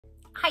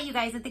Hi you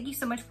guys, and thank you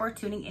so much for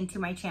tuning into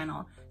my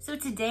channel. So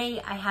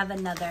today I have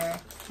another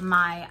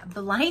my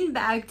blind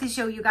bag to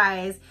show you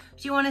guys.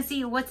 If you want to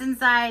see what's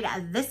inside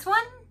this one,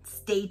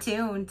 stay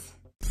tuned.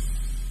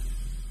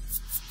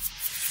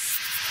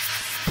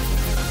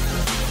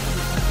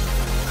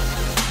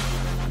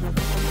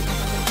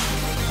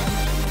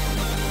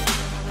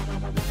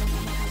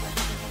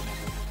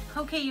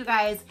 Okay you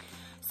guys,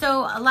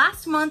 so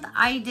last month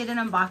I did an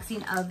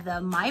unboxing of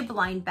the My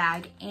Blind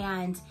Bag,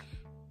 and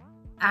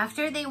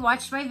after they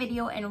watched my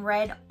video and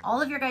read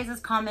all of your guys'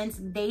 comments,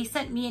 they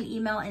sent me an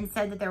email and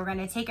said that they were going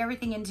to take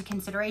everything into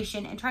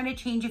consideration and try to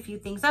change a few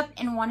things up,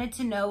 and wanted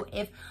to know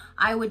if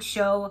I would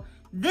show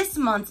this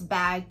month's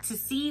bag to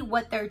see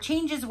what their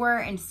changes were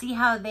and see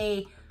how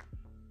they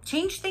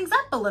changed things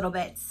up a little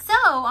bit. So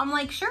I'm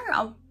like,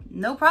 sure,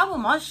 no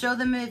problem. I'll show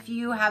them if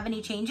you have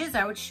any changes.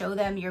 I would show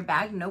them your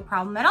bag, no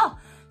problem at all.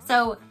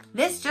 So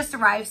this just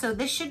arrived, so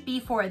this should be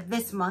for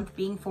this month,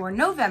 being for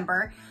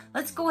November.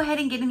 Let's go ahead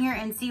and get in here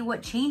and see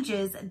what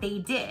changes they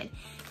did.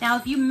 Now,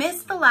 if you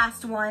missed the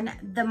last one,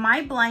 the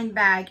My Blind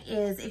Bag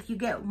is, if you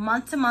get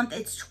month to month,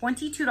 it's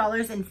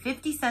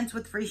 $22.50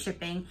 with free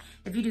shipping.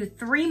 If you do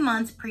 3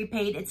 months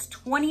prepaid, it's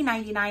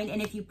 $20.99.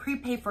 And if you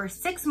prepay for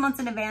 6 months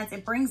in advance,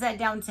 it brings that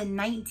down to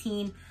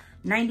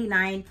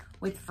 $19.99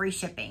 with free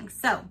shipping.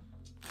 So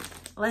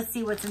let's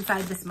see what's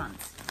inside this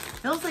month.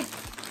 Feels like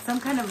some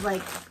kind of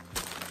like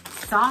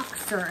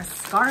socks or a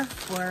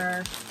scarf,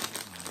 or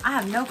I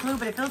have no clue,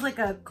 but it feels like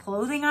a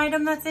clothing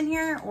item that's in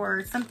here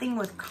or something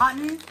with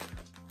cotton.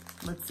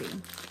 Let's see.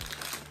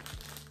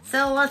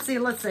 So let's see.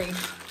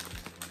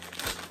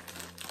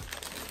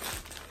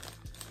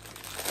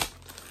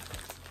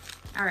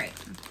 All right.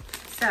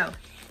 So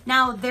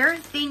now their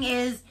thing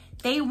is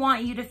they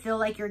want you to feel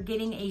like you're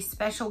getting a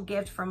special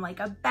gift from like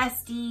a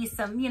bestie,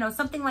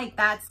 something like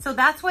that. So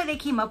that's why they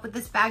came up with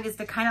this bag, is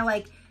to kind of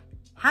like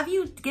have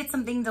you get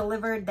something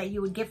delivered that you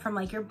would get from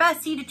like your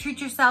bestie to treat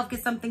yourself,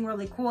 get something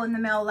really cool in the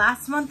mail.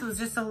 Last month was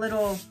just a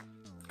little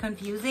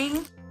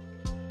confusing.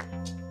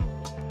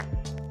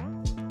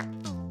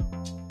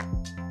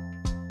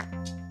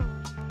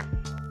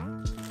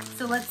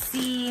 So let's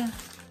see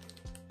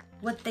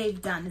what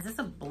they've done. Is this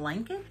a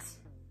blanket?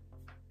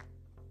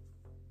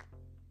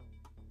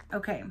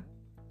 Okay,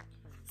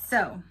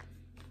 so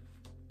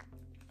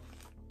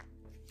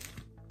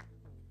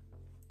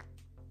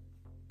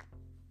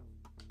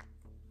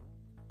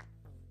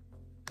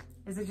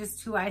is it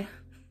just 2 items?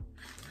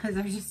 Is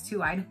there just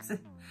 2 items?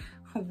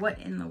 What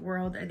in the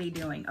world are they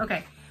doing?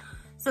 Okay,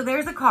 so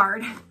there's a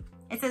card.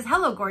 It says,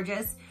 "Hello,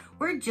 gorgeous.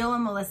 We're Jill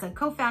and Melissa,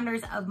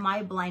 co-founders of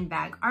My Blind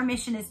Bag. Our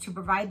mission is to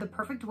provide the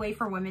perfect way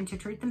for women to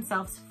treat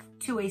themselves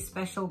to a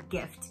special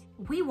gift.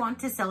 We want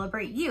to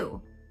celebrate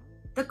you,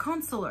 the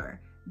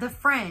counselor, the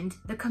friend,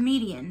 the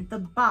comedian, the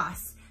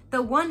boss,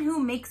 the one who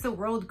makes the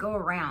world go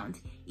around.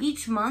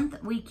 Each month,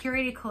 we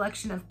curate a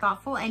collection of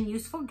thoughtful and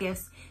useful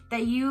gifts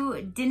that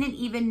you didn't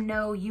even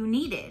know you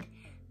needed.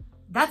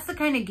 That's the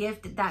kind of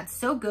gift that's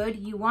so good,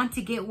 you want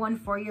to get one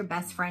for your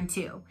best friend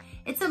too.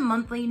 It's a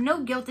monthly,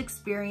 no guilt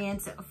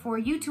experience for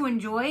you to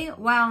enjoy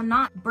while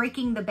not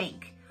breaking the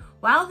bank.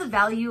 While the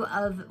value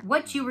of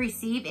what you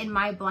receive in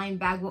My Blind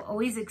Bag will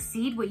always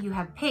exceed what you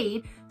have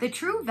paid, the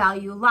true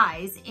value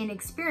lies in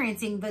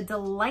experiencing the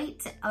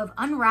delight of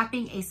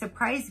unwrapping a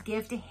surprise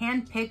gift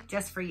handpicked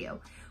just for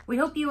you. We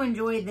hope you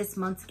enjoy this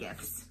month's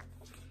gifts."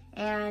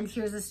 And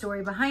here's the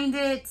story behind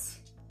it.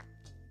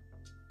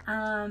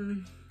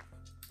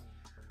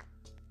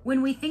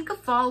 When we think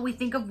of fall, we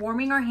think of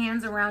warming our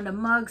hands around a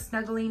mug,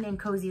 snuggling in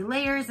cozy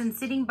layers, and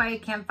sitting by a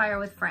campfire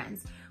with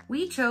friends.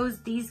 We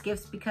chose these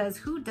gifts because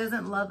who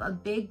doesn't love a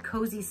big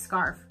cozy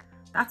scarf?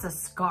 That's a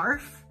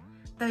scarf?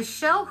 The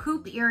shell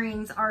hoop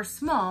earrings are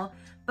small,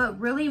 but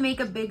really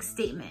make a big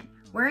statement.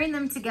 Wearing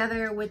them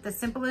together with the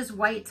simplest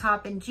white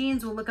top and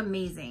jeans will look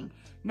amazing.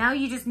 Now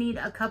you just need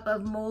a cup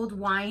of mulled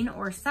wine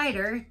or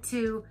cider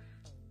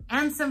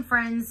and some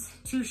friends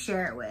to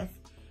share it with.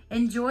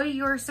 Enjoy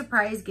your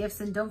surprise gifts,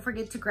 and don't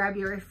forget to grab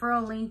your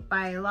referral link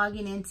by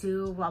logging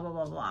into blah, blah,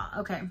 blah, blah.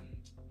 Okay.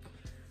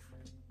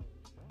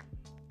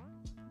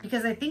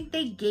 Because I think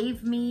they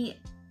gave me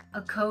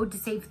a code to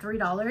save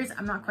 $3.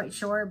 I'm not quite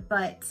sure,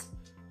 but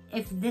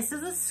if this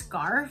is a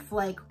scarf,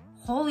 like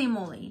holy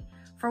moly.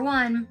 For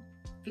one,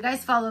 if you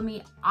guys follow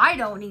me, I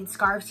don't need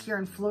scarves here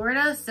in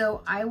Florida,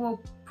 so I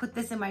will put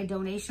this in my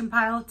donation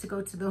pile to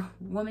go to the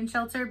women's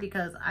shelter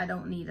because I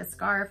don't need a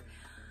scarf.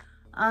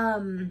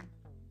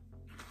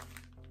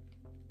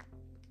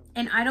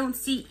 And I don't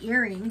see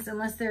earrings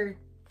unless they're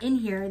in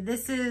here.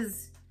 This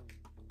is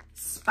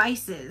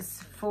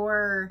spices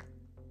for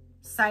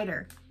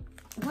cider.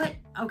 What?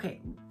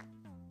 Okay,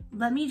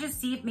 let me just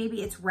see if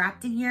maybe it's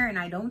wrapped in here and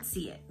I don't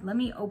see it. Let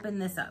me open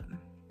this up.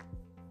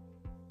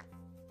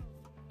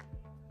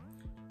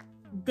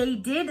 They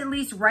did at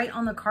least write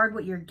on the card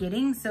what you're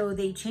getting, so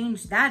they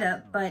changed that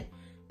up. But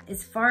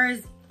as far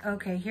as,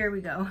 okay, here we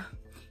go.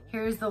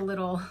 Here's the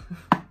little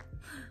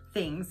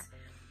things.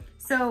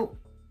 So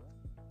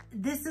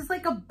this is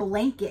like a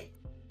blanket,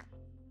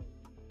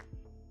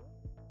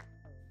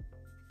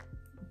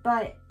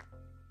 but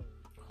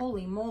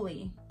Holy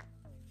moly.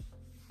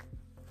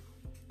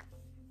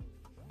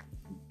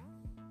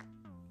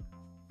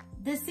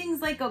 This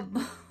thing's like a,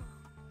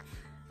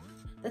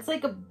 that's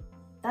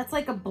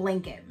like a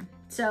blanket.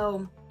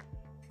 So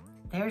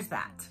there's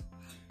that.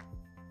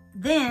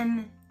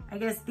 Then I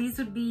guess these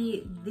would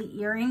be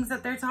the earrings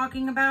that they're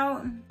talking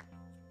about.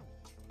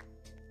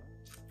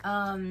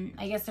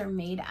 I guess they're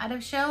made out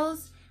of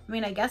shells. I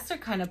mean, I guess they're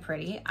kind of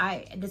pretty.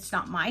 It's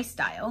not my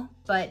style,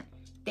 but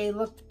they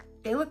look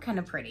kind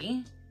of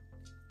pretty.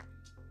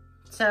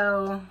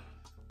 So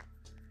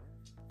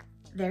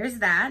there's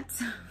that.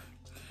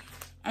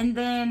 And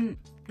then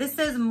this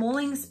says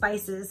mulling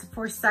spices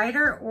for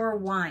cider or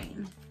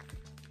wine.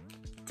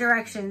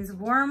 Directions: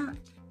 warm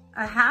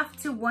a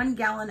 1/2 to 1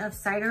 gallon of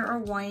cider or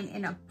wine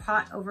in a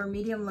pot over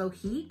medium-low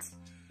heat.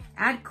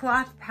 Add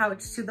cloth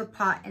pouch to the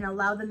pot and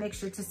allow the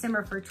mixture to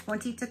simmer for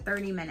 20 to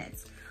 30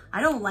 minutes.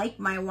 I don't like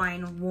my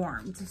wine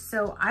warmed,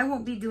 so I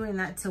won't be doing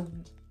that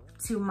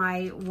to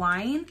my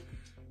wine.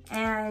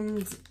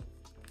 And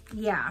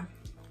yeah,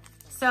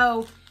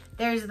 so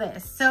there's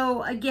this.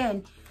 So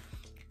again,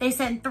 they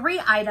sent 3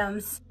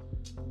 items.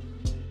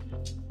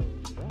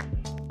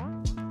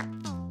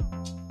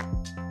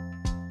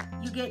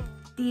 You get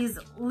these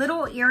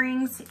little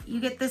earrings.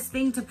 You get this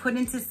thing to put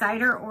into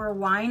cider or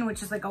wine,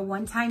 which is like a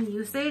one-time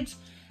usage.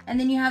 And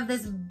then you have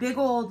this big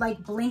old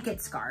like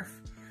blanket scarf.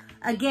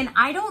 Again,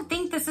 I don't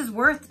think this is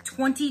worth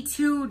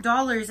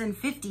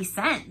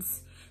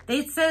 $22.50.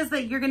 It says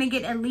that you're gonna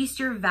get at least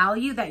your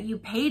value that you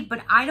paid,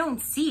 but I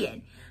don't see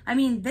it. I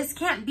mean, this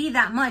can't be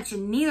that much,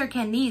 and neither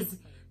can these.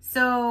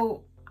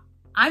 So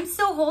I'm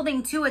still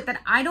holding to it that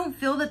I don't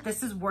feel that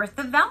this is worth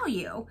the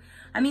value.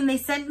 I mean, they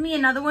sent me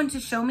another one to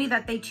show me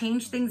that they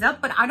changed things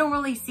up, but I don't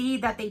really see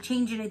that they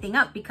change anything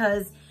up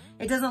because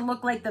it doesn't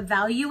look like the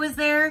value is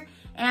there.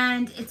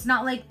 And it's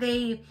not like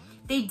they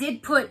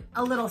did put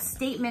a little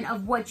statement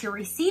of what you're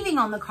receiving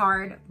on the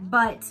card,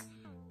 but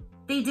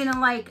they didn't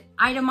like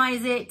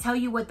itemize it, tell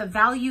you what the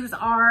values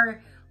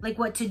are, like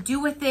what to do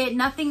with it.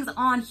 Nothing's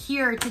on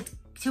here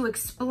to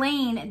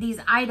explain these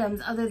items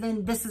other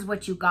than this is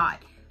what you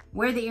got.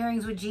 Wear the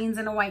earrings with jeans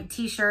and a white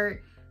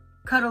t-shirt,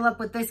 cuddle up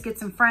with this, get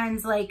some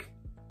friends. Like,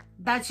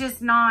 that's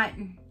just not,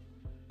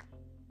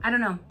 I don't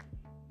know.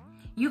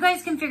 You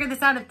guys can figure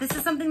this out. If this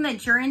is something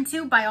that you're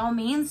into, by all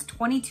means,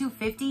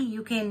 $22.50,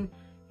 you can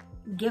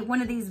get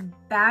one of these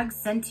bags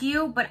sent to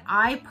you. But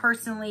I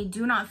personally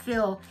do not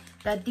feel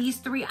that these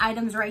 3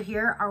 items right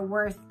here are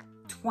worth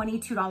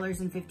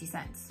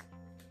 $22.50.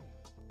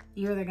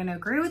 You're either gonna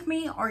agree with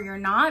me or you're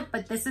not,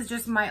 but this is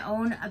just my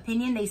own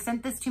opinion. They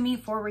sent this to me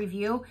for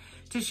review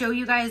to show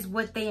you guys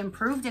what they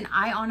improved, and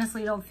I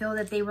honestly don't feel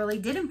that they really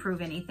did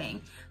improve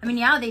anything. I mean,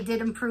 yeah, they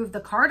did improve the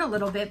card a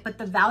little bit, but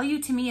the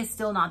value to me is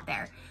still not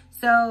there.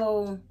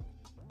 So,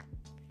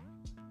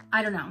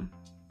 I don't know.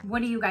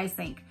 What do you guys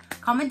think?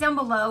 Comment down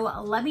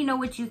below. Let me know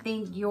what you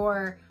think.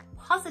 Your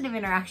positive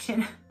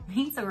interaction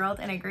means the world,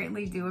 and I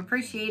greatly do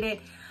appreciate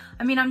it.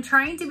 I mean, I'm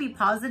trying to be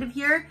positive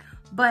here,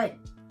 but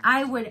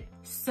I would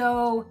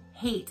so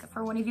hate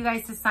for one of you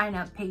guys to sign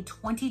up, pay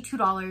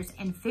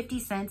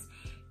 $22.50,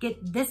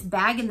 get this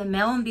bag in the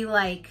mail and be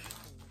like,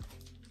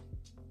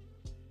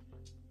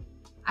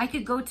 I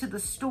could go to the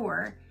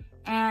store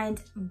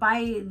and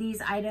buy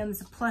these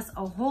items plus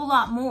a whole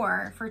lot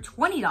more for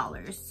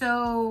 $20.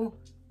 So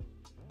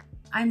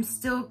I'm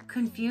still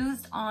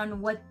confused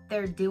on what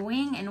they're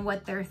doing and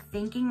what they're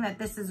thinking that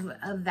this is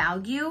of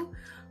value.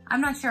 I'm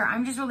not sure.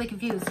 I'm just really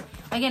confused.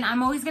 Again,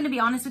 I'm always going to be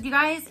honest with you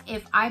guys.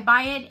 If I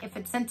buy it, if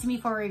it's sent to me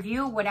for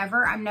review,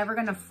 whatever, I'm never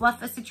going to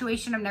fluff a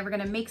situation. I'm never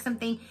going to make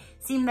something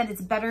seem that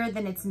it's better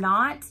than it's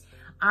not.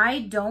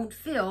 I don't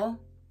feel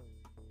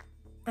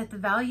that the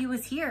value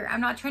is here.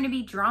 I'm not trying to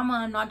be drama.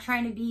 I'm not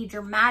trying to be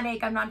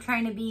dramatic. I'm not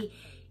trying to be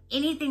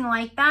anything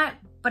like that,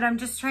 but I'm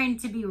just trying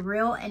to be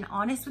real and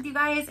honest with you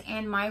guys.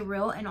 And my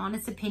real and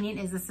honest opinion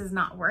is this is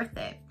not worth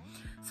it.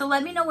 So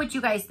let me know what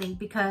you guys think,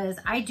 because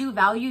I do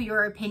value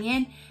your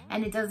opinion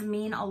and it does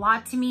mean a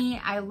lot to me.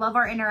 I love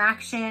our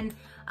interaction.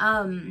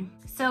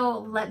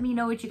 So let me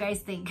know what you guys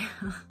think.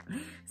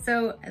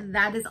 So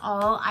that is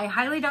all. I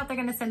highly doubt they're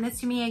gonna send this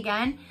to me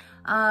again.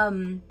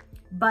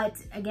 But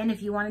again,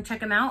 if you want to check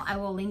them out, I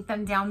will link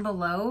them down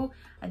below.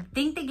 I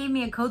think they gave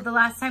me a code the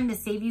last time to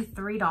save you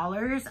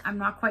 $3. I'm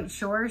not quite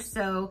sure.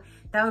 So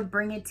that would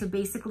bring it to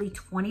basically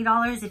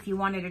 $20 if you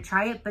wanted to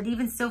try it. But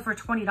even still, for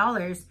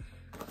 $20,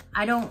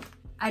 I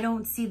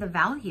don't see the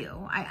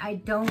value. I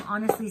don't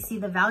honestly see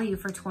the value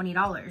for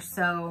 $20.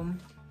 So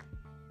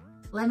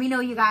let me know,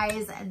 you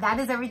guys. That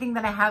is everything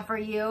that I have for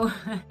you.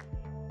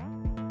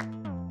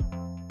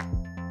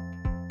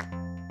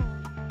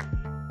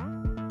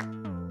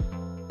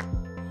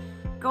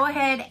 Go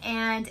ahead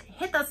and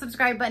hit that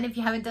subscribe button if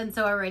you haven't done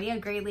so already. I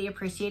greatly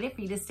appreciate it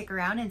for you to stick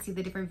around and see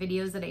the different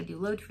videos that I do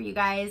load for you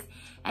guys.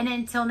 And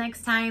until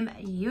next time,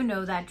 you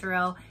know that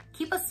drill.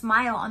 Keep a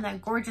smile on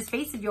that gorgeous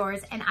face of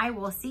yours, and I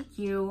will see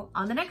you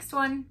on the next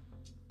one.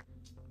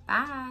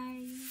 Bye.